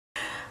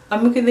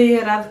Ame cái đi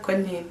ra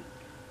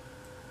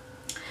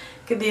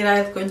cái đi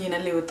ra con nhìn là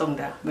liu tông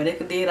đã mà đấy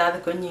cái đi ra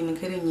con nhìn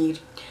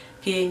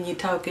cái nhị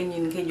thao cái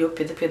nhìn cái dấu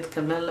phết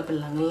cầm là bên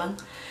lăng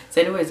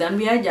sẽ đối với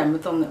Zambia giảm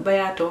tông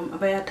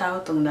bây giờ thao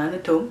tông đá nó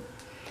trống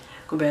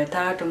cô bé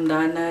thao tông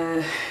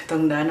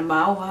đá nó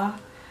máu hóa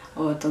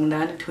or tông đá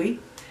nó thúy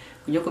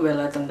dấu cô bé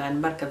là tông đá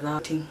nó bắt cả dao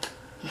thinh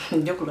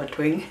dấu cô là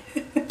thúy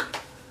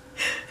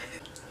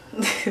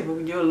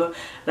bụng dấu lo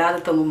ra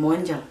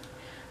Thongmonyjang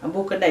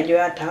bố cái đại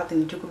dấu thao thì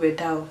chú cô bé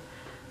thao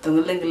tông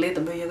lên cái lấy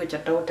tông bây giờ cái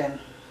chặt đầu tên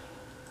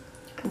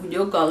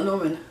dấu gòn luôn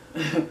mình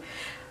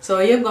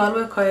so dấu gòn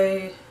với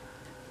coi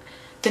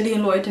cái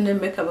điên lối trên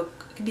make up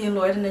cái điên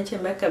lối trên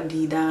trên make up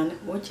đi đàn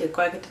bố chỉ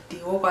coi cái tí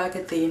bố coi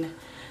cái tí này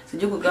so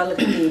dấu gòn là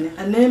cái gì này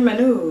anh em mà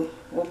nó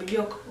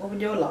ốp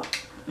dấu lọ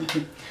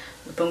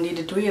tông đi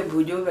để thui bù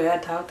dấu về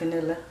tháo thế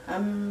này là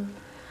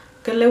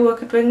cái leo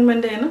cái bên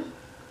mình đây nó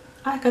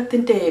ai cái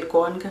tin tệ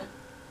con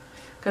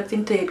cái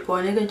tin tệ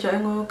con này cái chỗ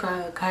ngô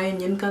cái khai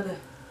nhân cái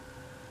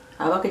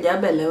bác cái giá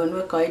bè leo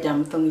nó coi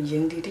giảm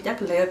Thongmonyjang thì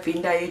chắc là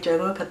pin đây chỗ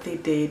ngô cái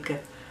tin tệ cái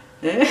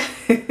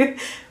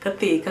cái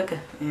tì cái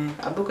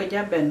abu cái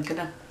giá bền cái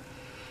đó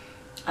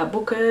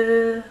abu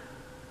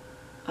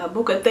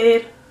cái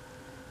tê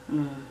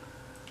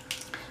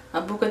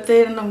abu cái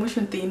tê nó mới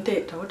xin tin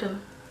tệ thôi đó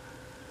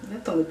nó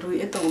tông tui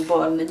tông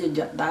bòn nó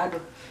giật đá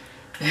được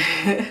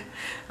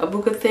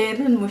abu cái tê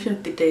nó mới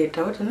xin tin tệ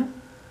thôi đó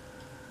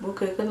abu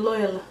cái lôi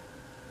là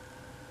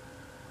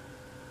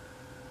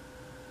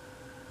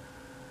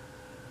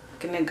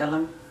cái này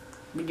galam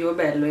video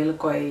bè lôi là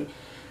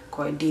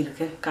coi đi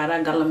cái cara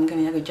galam cái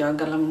này cái cho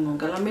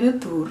galam ini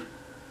tur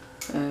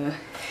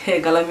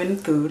galam ini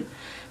tur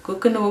cô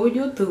cái nó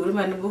vô tur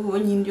mà nó vô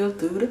nhìn vô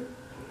tur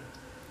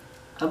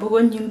abu vô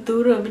nhìn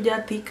tur bây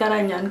giờ tí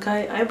cara nhàn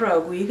cái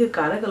eyebrow quý cái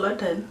cara cái lót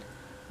thân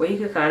quý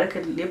cái cara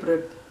cái lip rớt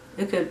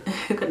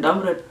cái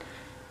đom rớt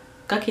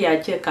các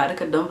kia chơi cara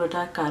cái đom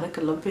rớt cara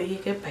cái lót về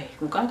cái phải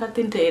cũng có cái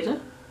tin thế đó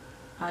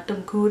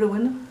trong khu đó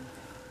vẫn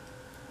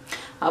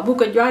abu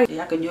cái joy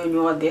ya cái joy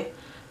nhua đấy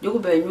dấu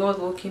về nhua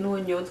vô khi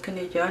nuôi nhua cái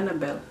này cho anh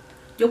bèo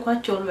dấu quá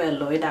chôn về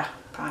lối đà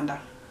phản đà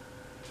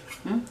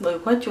lối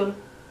quá chôn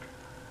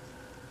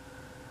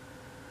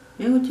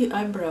nếu chỉ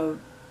eyebrow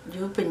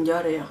dấu pin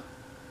gió đấy à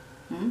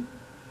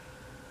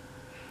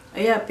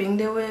ấy à pin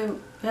đeo về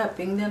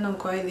pin đeo nó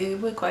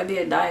coi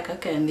đi đại các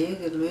cái này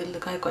cái lối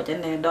cái coi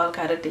chân này đo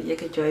cái đấy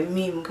cái chơi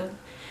meme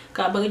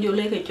cái bữa dấu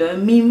lấy cái chơi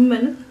meme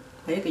mà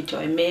nó cái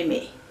chơi meme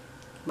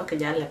bắt cái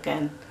giá là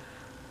can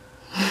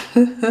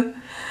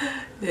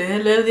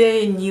ले दे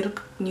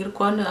नीर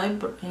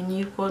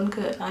कौन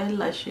के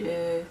eyelash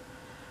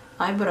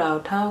eyebrow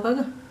thao các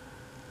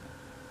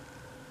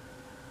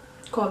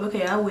có bác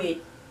cái áo quê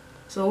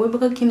so với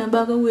bác kia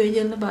bác cái quê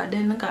dân nó bà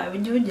đen nó cài với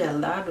dấu giả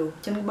lá đồ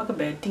chân bác cái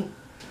bé tinh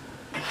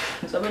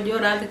so với dấu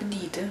ra cái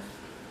gì thế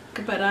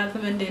cái bà ra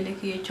cái vấn đề này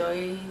kia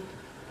chơi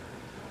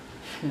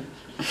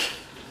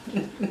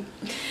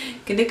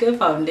cái đấy cái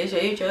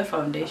foundation chơi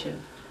foundation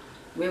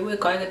với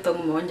coi cái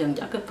Thongmonyjang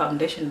chắc cái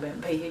foundation về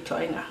bây cho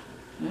anh à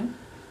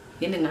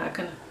cái này ngã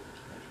cái này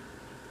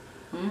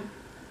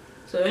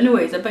so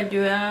anyway sẽ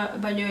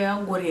bao nhiêu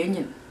quay gì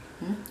nhỉ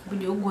bao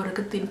nhiêu quay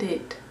cái tin tệ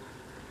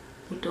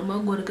một trong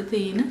bao quay cái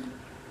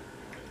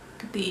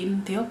tin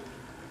thiếu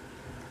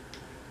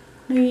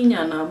này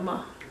nhà nào mà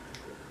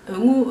ở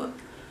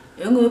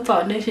ngôi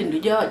foundation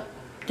được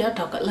cho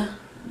thật là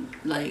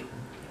lại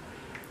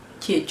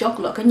chỉ chót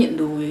là cái nhận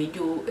đồ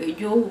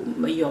vô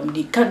mà dòm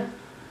đi cân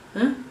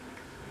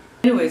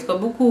anyways có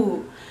buku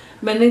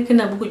bên cái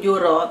nào buku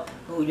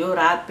vô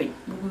rát bị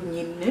buku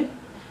nhìn đấy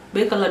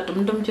bây giờ là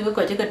tụm chưa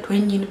có cái thuê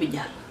nhìn bị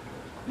giật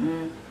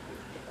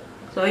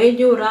rồi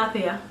vô rát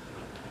thì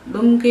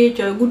đúng cái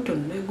chơi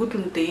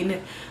gutun tí này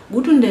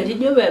gutun để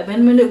chứ về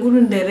bên mình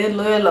gutun để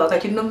lôi cái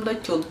chân nó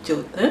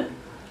chụt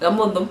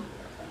cảm ơn tụm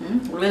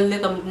lên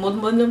cầm một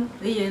tụm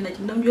cái gì này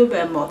chân nó vô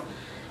về một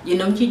gì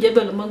nó chỉ chơi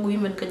về là mang quý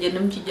mình cái gì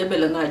nó chỉ chơi về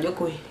là ngài vô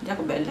quỳ chắc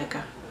có bên lại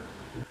cả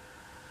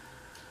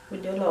bây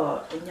giờ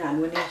là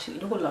nhàn bên này sự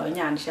nó là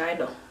nhàn sai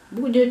đâu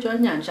bố giờ cho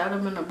nhàn sao đâu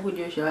mà nó bố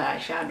giờ cho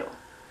ai sao đâu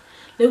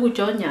nếu bố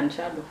cho nhàn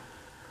sao đâu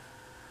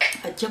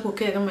chắc ok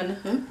các mình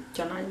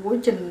cho nó bố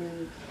chân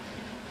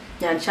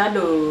nhàn sao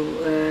đồ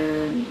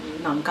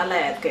nằm cá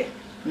lẹt kì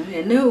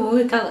nếu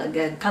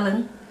cá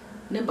lưng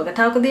nếu bà cái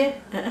thao cái đĩa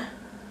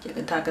chỉ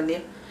cái thao cái đĩa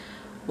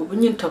bố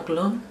nhìn thật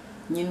luôn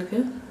nhìn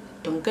cái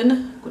trồng cái này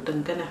của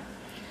từng cái này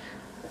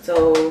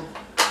rồi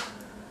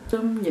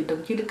trong nhìn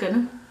trồng chi được cái nó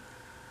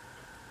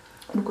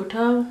buku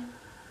thao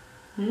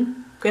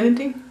cái này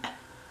ting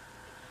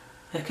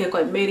cái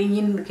coi mê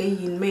nhìn cái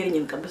nhìn mê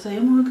nhìn cả bây giờ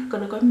mà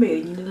cái coi mê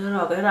nhìn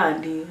nó cái ràn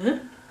thì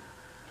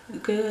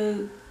cái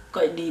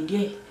coi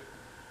đi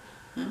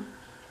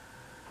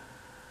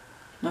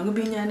nó cái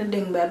bên nhà nó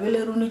đèn bạc với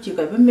lơ nó chỉ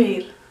coi với mê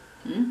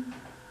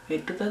hết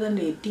cái ta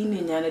này tin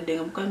này nhà này đèn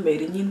không coi mê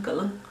nhìn cả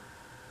lưng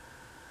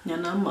nhà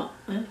nó mà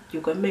chỉ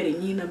coi mê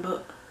nhìn là bợ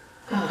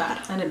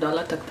anh này đó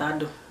là thực ta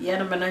được ya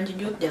nó mình ăn chỉ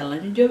chút giờ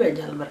là chút về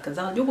giờ bật cái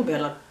dao chút của bé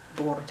là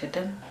bor thế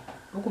tên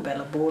lúc của bé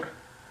là bor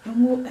nó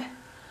ngu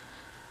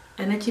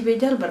ana chi be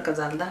jal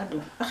barkazal da do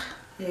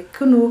e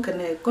kuno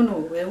kane kuno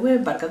we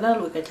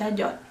barkazal we ka cha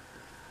jot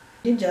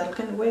di jal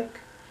kan we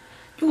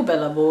chu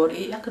bela bor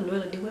e akan we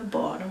di we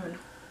bor man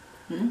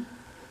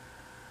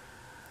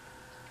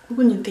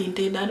ku nyin tin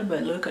te da ba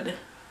lo ka de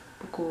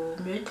ku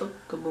me to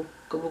ku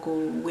ku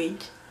we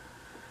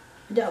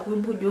ja ku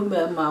bu jo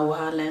ba ma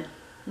wa len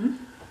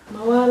ma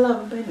wa la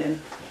ba nen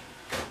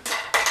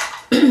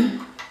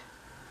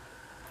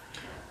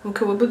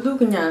okay, wabudu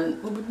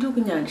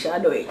kunyan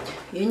shadow it.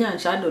 Ye nyan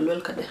shadow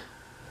lol kada.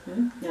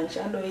 Nyan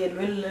shadow ye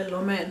lol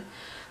lo men.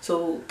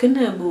 So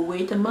kena bu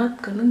we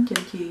tamat kanang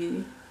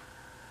chi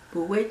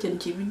bu we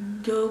chi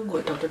jo go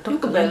to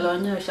ka belo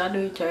nya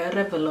shadow cha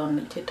revelon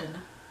ni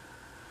chetana.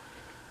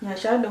 Nya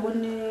shadow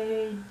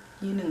ne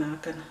yin nga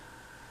kana.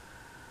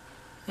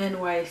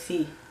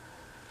 NYC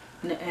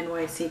na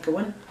NYC ka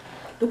wan.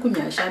 Duku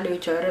nya shadow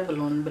cha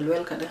revelon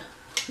belwel kada.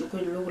 Duku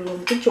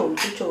lum ku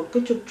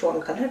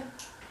chol kada.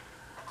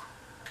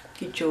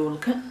 Ki chol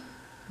kan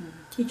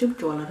chi chụp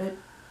chol là đấy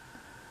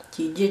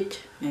chi dịch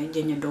này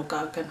giờ nhà đồ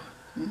cả kan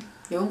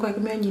giống coi cái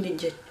mấy như này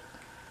dịch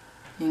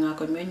nhưng mà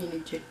còn mấy như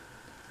này dịch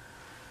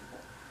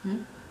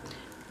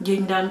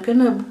dịch đàn cái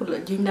nào cũng là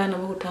dịch đàn nó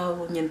cũng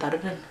thao nhìn ta rất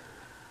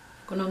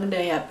con nó cái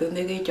đây à bên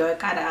đây cái chọi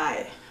cá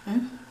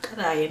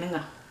đài nữa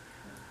ngà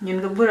nhìn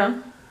cái bữa đó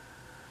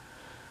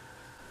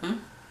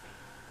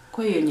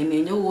có gì nhìn này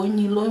nhớ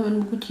nhìn lối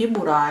mình cũng chỉ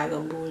bù đài cả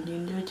bù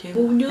nhìn cho chơi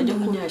bù nhớ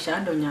trong nhà xã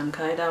đồ nhàn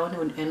khai đào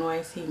này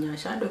NYC nhà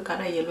xã đồ cả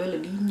đây lối là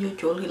đi nhớ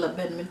chỗ là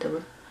bên mình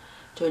thôi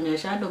cho nhà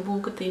xã đồ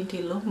bù cái tiền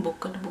thì lối bù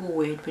cái bù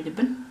quẹt về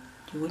bên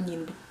chỉ có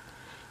nhìn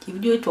chỉ có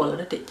chỗ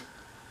là đấy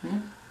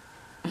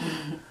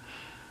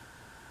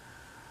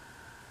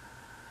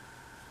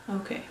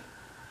ok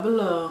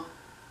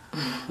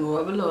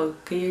bây giờ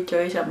kia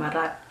chơi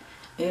samarat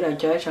ấy là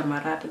chơi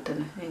samarat thế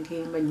này anh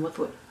kia mình mất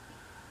tuổi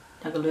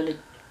ta cái lối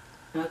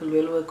là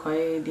lùi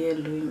coi đi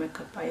lùi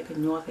make up ai cái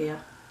nhót thế à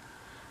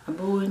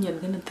bố nhìn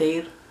cái này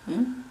tê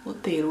bố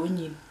tê rồi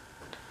nhìn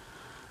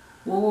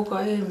bố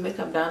coi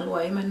make up đàn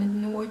lùi mà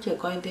nó bố chỉ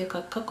coi thế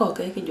các có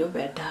cái chỗ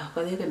bẹt đào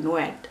có cái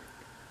nuột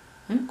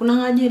cũng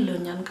đang ai lừa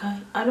nhăn khai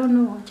I don't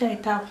know chạy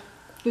tao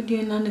cái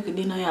đi nó cái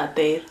đi này à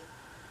tê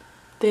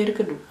cái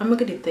đủ ăn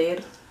cái đi tê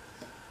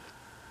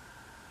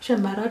xem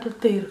bà ra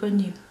tê có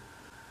nhìn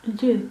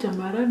chứ chả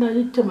mà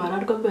ra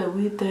có bẻ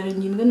vi tê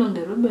nhìn cái nón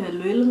để nó bẻ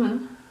lưỡi lắm mà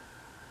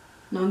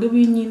nó cái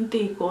bi nhìn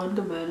tì con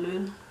cái bé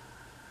luôn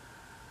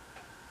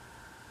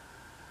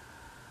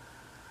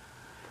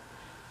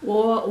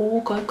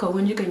ô coi cậu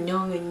như cái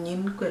nhau người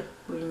nhìn cái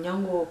nhau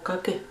ngô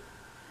cái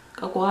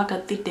qua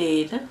cái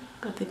tê đó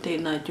cái tê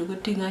này chú cái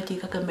tiếng ai chỉ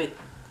cái mệt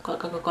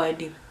cái coi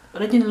đi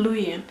ở trên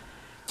lui em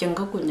chẳng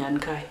có của nhàn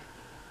khai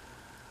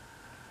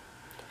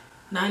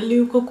nãy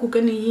lưu có cụ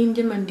cái này nhìn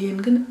trên màn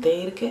điền cái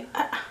tê cái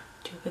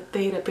chú cái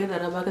tê là biết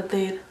là ba cái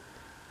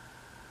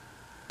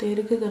tê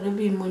cái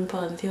bị muốn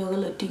phản theo cái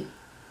lợi trình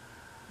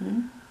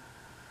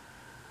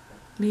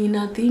vì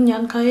na tí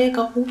nhắn khai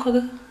các cụ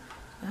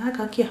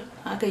cái kia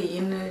cái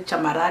in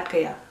chamarat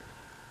cái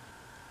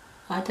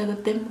cho cái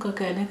tem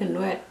cái này cái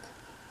nuột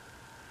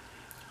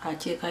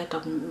chia khai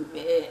tập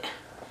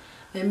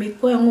mẹ mi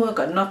coi mua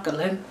cả nóc cả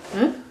lên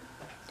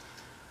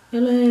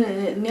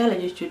nhớ là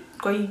chú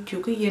coi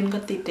chú cái yên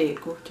cái tịt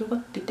của chú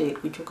cái tịt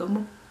của chú cái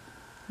mốc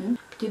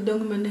chứ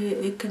đông mình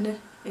cái này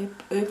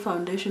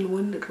foundation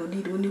won được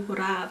đi qua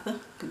ra đó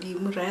cái đi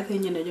mua ra thế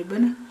như này cho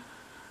bên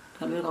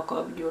á rồi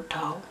có vô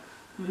tháo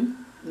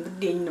nó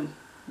điên nằm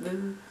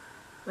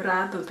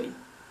ra tụi mình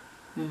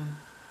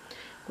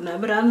cũng nói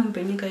ra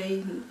tụi mình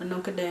cái nó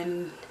cái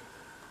đèn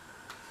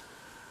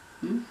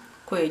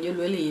quay vô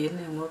lưỡi lì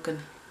này mua cái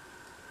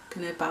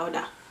này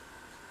powder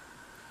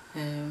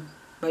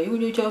bởi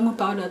vì cho mua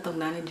powder tầng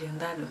này thì chúng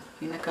ta được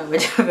thì nó cả bây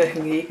giờ về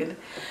nghĩ cái này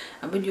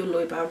bây giờ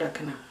lôi powder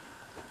cái nào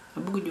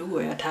bây giờ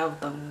gọi là thao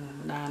tầng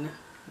đà nữa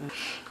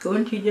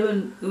cuốn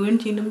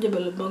chi nấm cho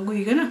bờ bờ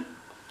gùi cái nào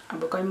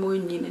bây coi môi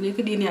nhìn này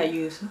cái đi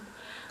này use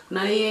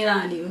này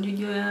là đi uống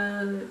cho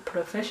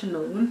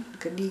professional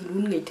cái đi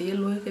luôn ngày thế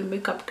lôi cái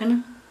make up cái nào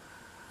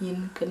nhìn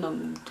cái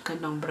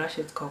nòng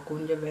brush có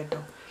cuốn cho về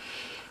đâu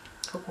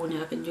có cuốn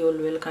nhà cái vô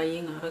lôi cái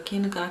gì ngà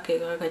cái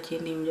nó cái chi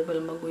niệm cho bờ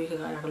bờ gùi cái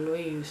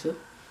lôi use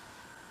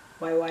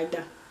why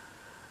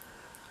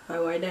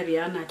da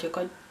Rihanna cho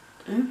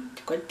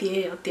có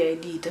tia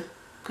đi đó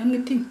cái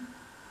cái tin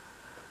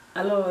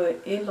alo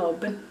lo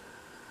bên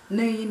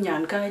nơi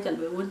nhàn cái chẳng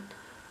phải luôn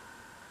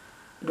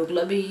được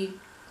là bị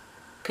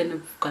cái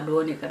cả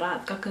đồ này cái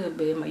các cái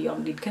bề mà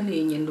yom đi cái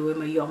này nhìn đôi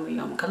mà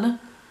yom cái lắm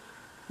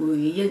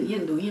người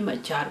yên đôi mà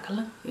chả cái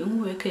lắm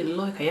những người cái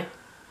lôi cái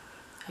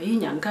ấy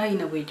nhàn cái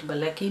nào về cho bà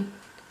kin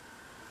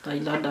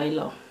đây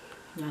lo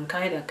nhàn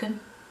cái là cái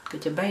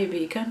cho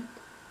baby cái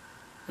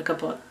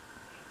bọt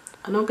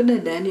nó cái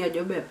này này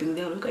cho bé pin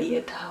đeo cái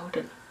gì thao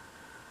đó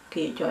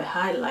cái cho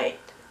highlight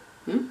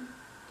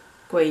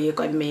quay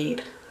coi mệt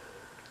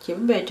chỉ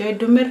bé cho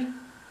đumer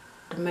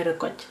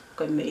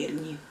coi mệt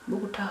nhìn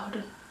bút thao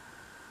đó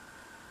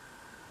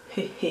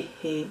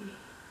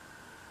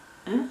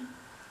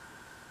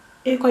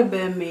coi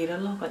bé mệt đó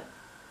lo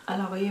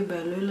cái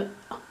bé lưỡi là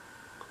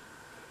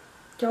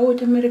cháu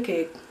cho mấy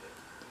cái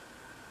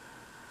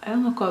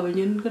ngà có bên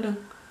nhân cái đâu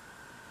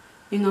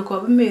ngà có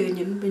bên mẹ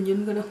bên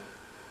nhân cái đâu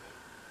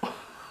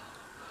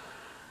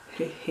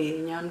he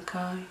nhan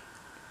kai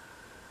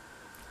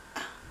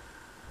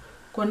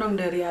ko nang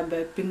dari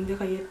abe ping de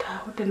kay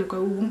ta hote ne ko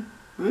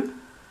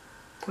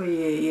ko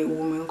ye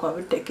ko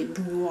be tek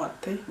bi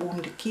ñote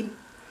de kin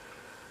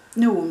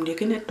ne de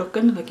kin to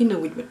kan la kin na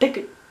wi be tek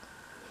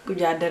ku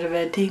ja der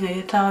ve ti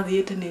ngay ta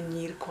di te ne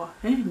nyir ko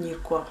he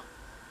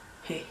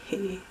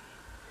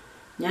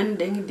nyan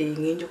deng de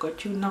ngi jo ko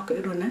chu nok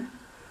e ro na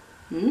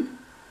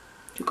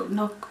chu ko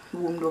nok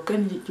do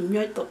kan ji chu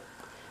ñoy to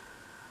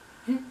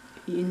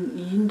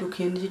yin do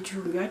ken ji chu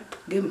ñoy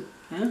gem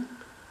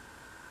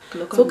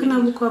so kana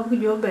bu ko bu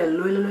jo bel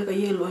lo ka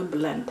ye lo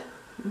blend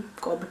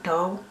ko bu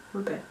taw bu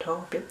be taw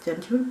pet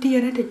jan chu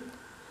tiere de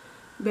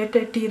bete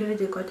tiere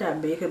je ko cha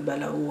be ke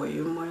bala wo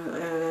yo mo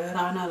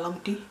rana long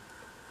ti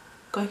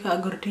ko ka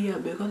gor ti ya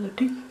be ko lo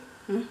ti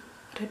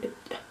re de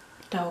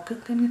taw ka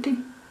kan ti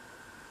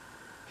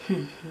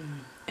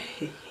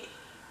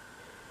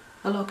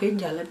alo ke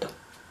jale to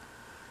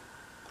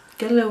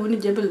kala woni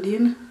jebel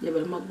dina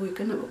jebel magui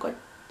kana bu ko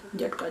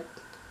jat ko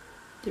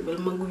jebel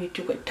magui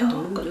chu ko taw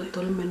ko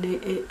tol mene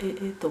e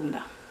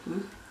tonda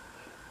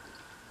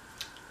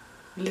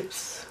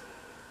lips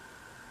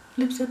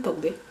tok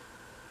de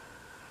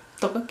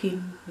tok ka kin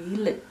yi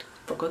let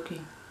tok ka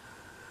kin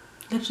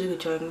lips ko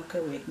choy ka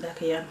we da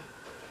ka yan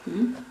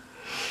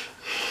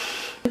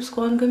lips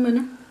kon ka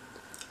mena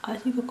a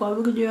chi ko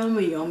bu jo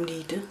ma yom di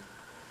te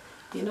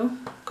you know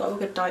ko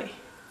ka tai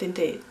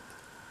tinte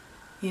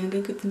yin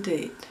ka tinte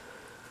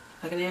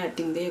akane ya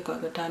ting de ko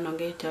ka ta no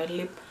ge choy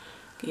lip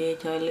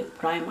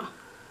primer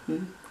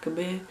ke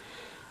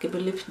be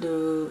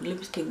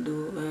lipstick do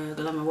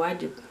kala ma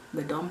wajib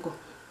be dom ko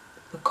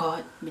be ko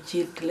be chi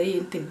le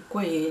yin tin ko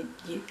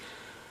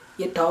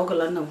ye taw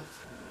kala no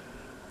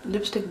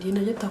lipstick di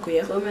na jetta ko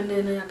ya so men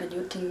ne ya ka jo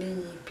ting ne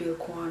ni pil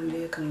ko ne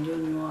kan jo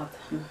nyot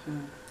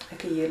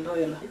ke ye lo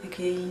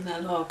ke na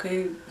lo ke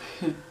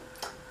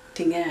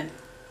tingan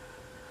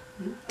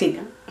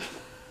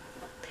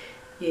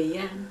ye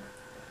yan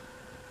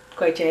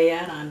ko che ya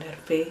under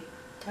pe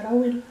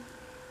charawil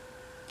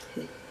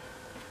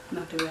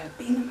not the way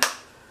being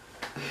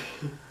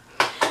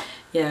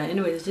yeah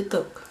anyway it's just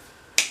talk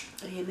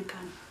ayan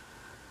kan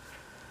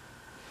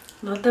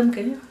lo tâm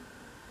cái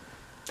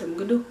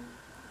du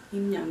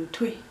in nhang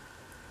thui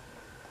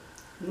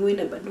nuôi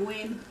là bạn nuôi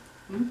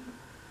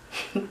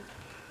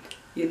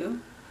you know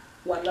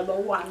one là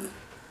bao one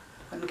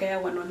cái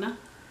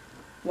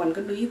one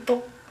cái đuôi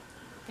tốt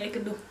cái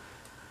du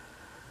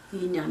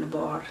in nhang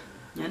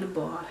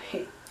bò he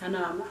nhang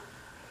ama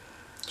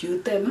chú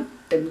tem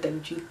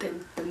chú tem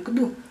cái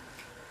du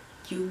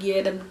chú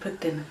ghé đâm phật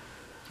tên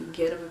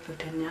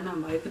nhang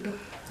ama cái du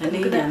anh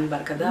ấy nhang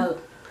barkadal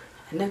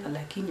anh ấy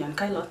kalau khi nhang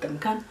cái lo tem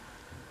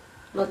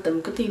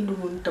cái tin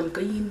đun tem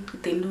cái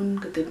tin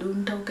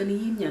đun đâu cái ní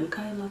nhang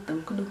cái lo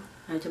tem cái du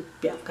ai chụp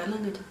chạp cái là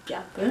người chụp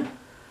chạp á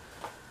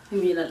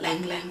như là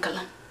làng cái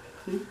là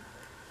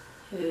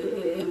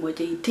em mới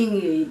chỉ tin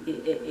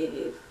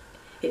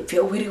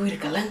phiếu wir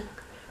cái là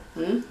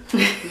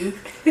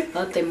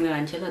lo tem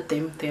ngàn chứ là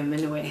tem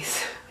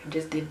anyways I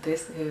just did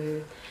this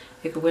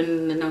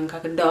when nang ka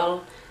doll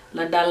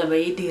la dal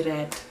vai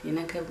direct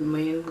ina ka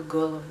main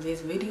goal of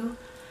this video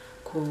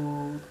ko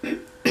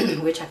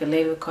which I can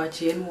leave ko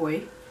chien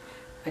way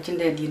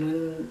achinda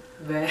dinun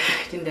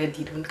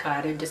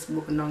kare just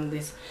book on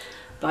this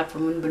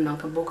platform benang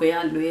ka book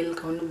ya luel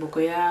ka book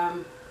ya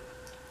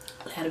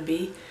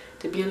lerbi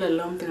te bi la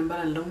lom tin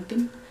ba lom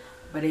tin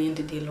bare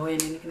yende di lo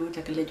ene kin which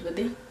I can leave with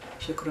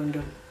shukran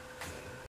dun